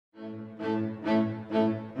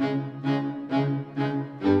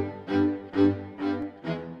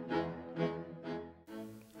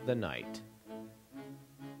knight.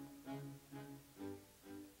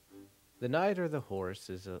 The knight or the horse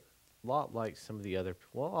is a lot like some of the other,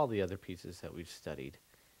 well, all the other pieces that we've studied.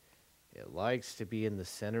 It likes to be in the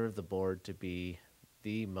center of the board to be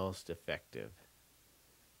the most effective.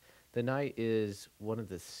 The knight is one of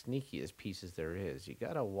the sneakiest pieces there is. You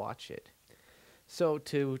gotta watch it. So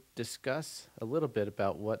to discuss a little bit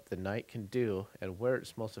about what the knight can do and where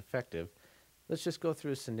it's most effective, let's just go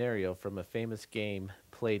through a scenario from a famous game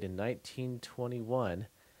played in 1921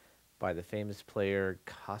 by the famous player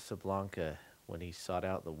Casablanca when he sought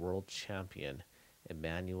out the world champion,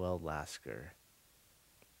 Emanuel Lasker.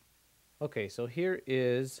 Okay, so here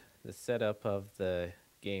is the setup of the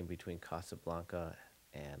game between Casablanca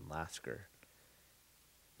and Lasker.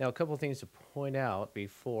 Now, a couple things to point out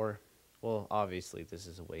before, well, obviously this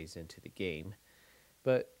is a ways into the game,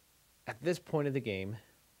 but at this point of the game,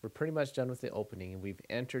 we're pretty much done with the opening and we've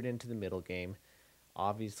entered into the middle game.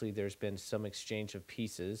 Obviously, there's been some exchange of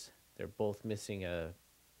pieces. They're both missing a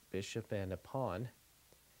bishop and a pawn.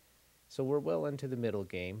 So we're well into the middle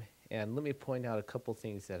game, and let me point out a couple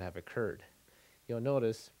things that have occurred. You'll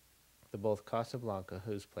notice that both Casablanca,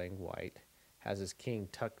 who's playing white, has his king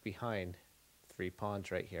tucked behind 3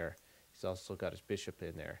 pawns right here. He's also got his bishop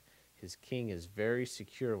in there. His king is very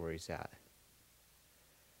secure where he's at.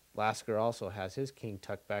 Lasker also has his king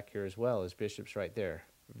tucked back here as well. His bishop's right there.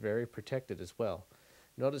 Very protected as well.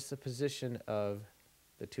 Notice the position of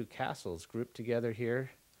the 2 castles grouped together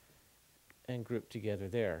here and grouped together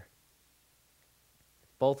there.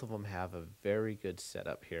 Both of them have a very good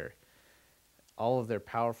setup here. All of their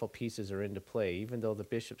powerful pieces are into play, even though the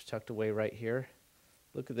bishop's tucked away right here.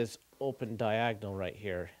 Look at this open diagonal right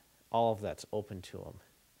here. All of that's open to them.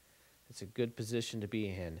 It's a good position to be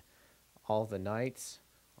in. All the knights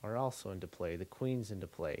are also into play. The queen's into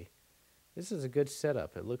play. This is a good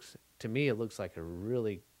setup. To me, it looks like a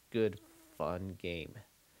really good, fun game.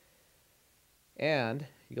 And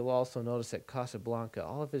you'll also notice that Casablanca,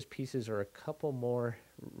 all of his pieces are a couple more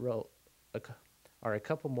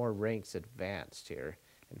ranks advanced here.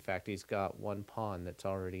 In fact, he's got 1 pawn that's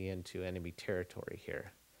already into enemy territory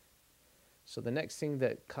here. So the next thing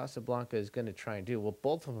that Casablanca is going to try and do, well,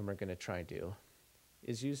 both of them are going to try and do,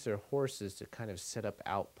 is use their horses to kind of set up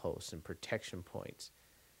outposts and protection points.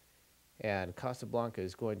 And Casablanca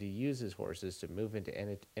is going to use his horses to move into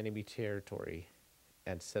enemy territory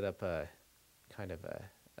and set up a kind of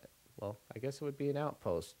well, I guess it would be an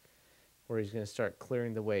outpost where he's going to start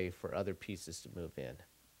clearing the way for other pieces to move in.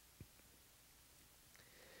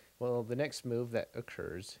 Well, the next move that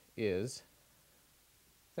occurs is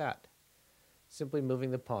that. Simply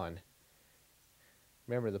moving the pawn.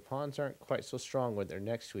 Remember, the pawns aren't quite so strong when they're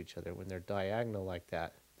next to each other. When they're diagonal like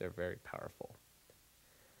that, they're very powerful.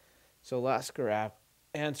 So Lasker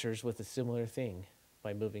answers with a similar thing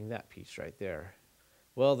by moving that piece right there.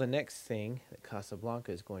 Well, the next thing that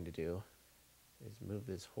Casablanca is going to do is move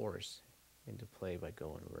this horse into play by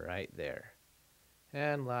going right there.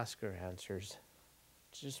 And Lasker answers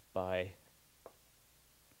just by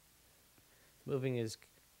moving his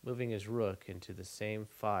rook into the same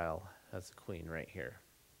file as the queen right here.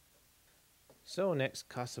 So next,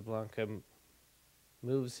 Casablanca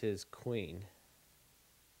moves his queen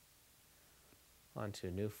onto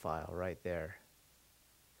a new file right there.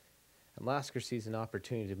 And Lasker sees an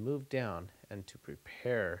opportunity to move down and to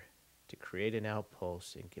prepare to create an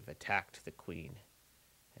outpost and give attack to the queen.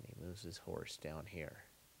 And he moves his horse down here.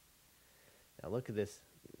 Now look at this.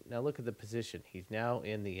 Now look at the position. He's now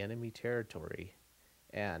in the enemy territory,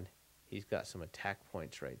 and he's got some attack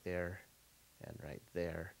points right there and right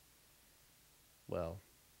there. Well,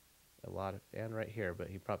 and right here, but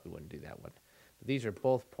he probably wouldn't do that one. But these are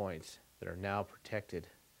both points that are now protected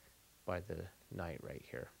by the knight right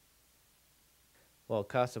here. Well,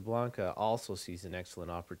 Casablanca also sees an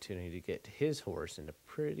excellent opportunity to get his horse in a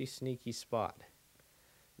pretty sneaky spot.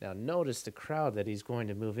 Now notice the crowd that he's going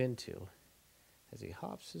to move into. As he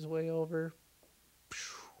hops his way over,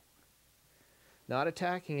 not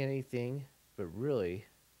attacking anything, but really,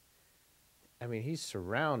 I mean, he's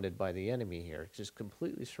surrounded by the enemy here, just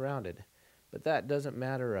completely surrounded. But that doesn't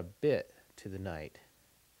matter a bit to the knight.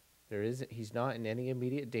 He's not in any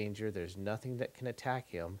immediate danger. There's nothing that can attack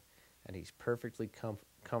him, and he's perfectly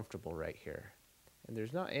comfortable right here. And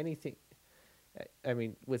there's not anything, I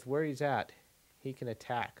mean, with where he's at, he can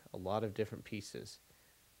attack a lot of different pieces.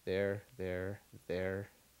 There.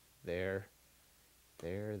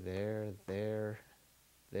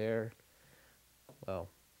 Well,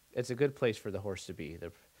 it's a good place for the horse to be.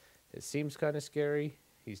 It seems kind of scary.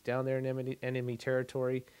 He's down there in enemy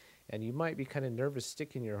territory, and you might be kind of nervous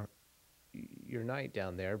sticking your knight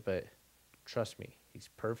down there, but trust me, He's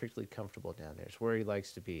perfectly comfortable down there. It's where he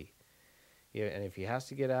likes to be. Yeah, and if he has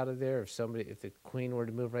to get out of there, if the queen were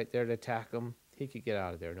to move right there to attack him, he could get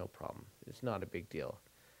out of there, no problem. It's not a big deal.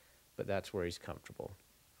 But that's where he's comfortable.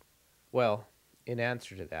 Well, in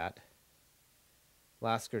answer to that,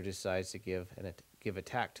 Lasker decides to give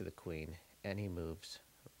attack to the queen, and he moves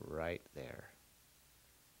right there.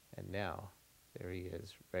 And now, there he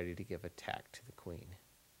is, ready to give attack to the queen.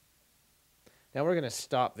 Now we're going to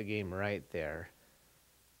stop the game right there.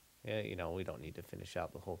 You know, we don't need to finish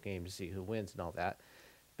out the whole game to see who wins and all that.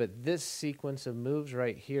 But this sequence of moves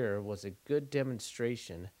right here was a good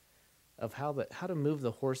demonstration of how to move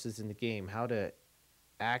the horses in the game, how to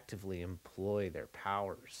actively employ their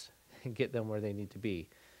powers and get them where they need to be.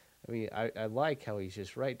 I mean, I like how he's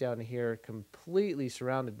just right down here, completely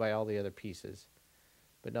surrounded by all the other pieces,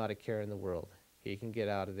 but not a care in the world. He can get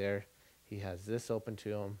out of there. He has this open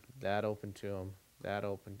to him, that open to him, that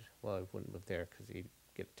open. Well, he wouldn't move there because he'd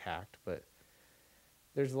get attacked, but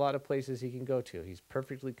there's a lot of places he can go to. He's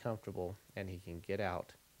perfectly comfortable, and he can get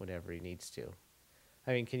out whenever he needs to.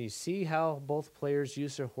 I mean, can you see how both players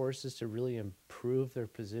use their horses to really improve their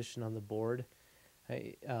position on the board?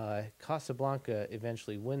 Casablanca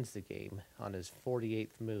eventually wins the game on his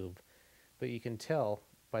 48th move, but you can tell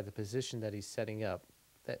by the position that he's setting up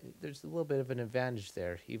that there's a little bit of an advantage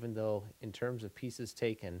there, even though in terms of pieces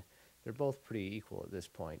taken, they're both pretty equal at this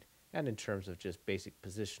point, and in terms of just basic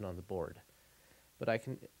position on the board. But I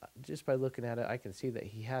can, just by looking at it, I can see that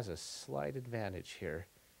he has a slight advantage here,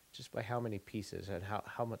 just by how many pieces and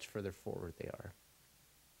how much further forward they are.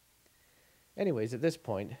 Anyways, at this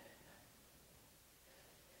point,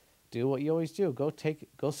 do what you always do.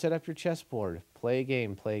 Go set up your chessboard. Play a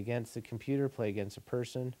game. Play against the computer. Play against a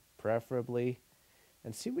person, preferably.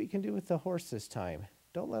 And see what you can do with the horse this time.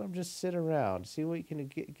 Don't let them just sit around. See what you can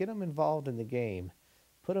get them involved in the game.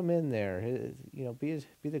 Put them in there. You know, be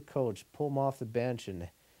the coach. Pull them off the bench and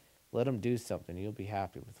let them do something. You'll be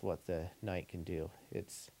happy with what the knight can do.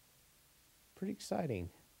 It's pretty exciting.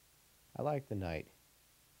 I like the knight.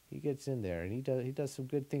 He gets in there and he does some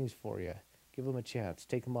good things for you. Give him a chance.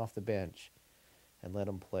 Take him off the bench and let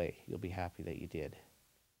him play. You'll be happy that you did.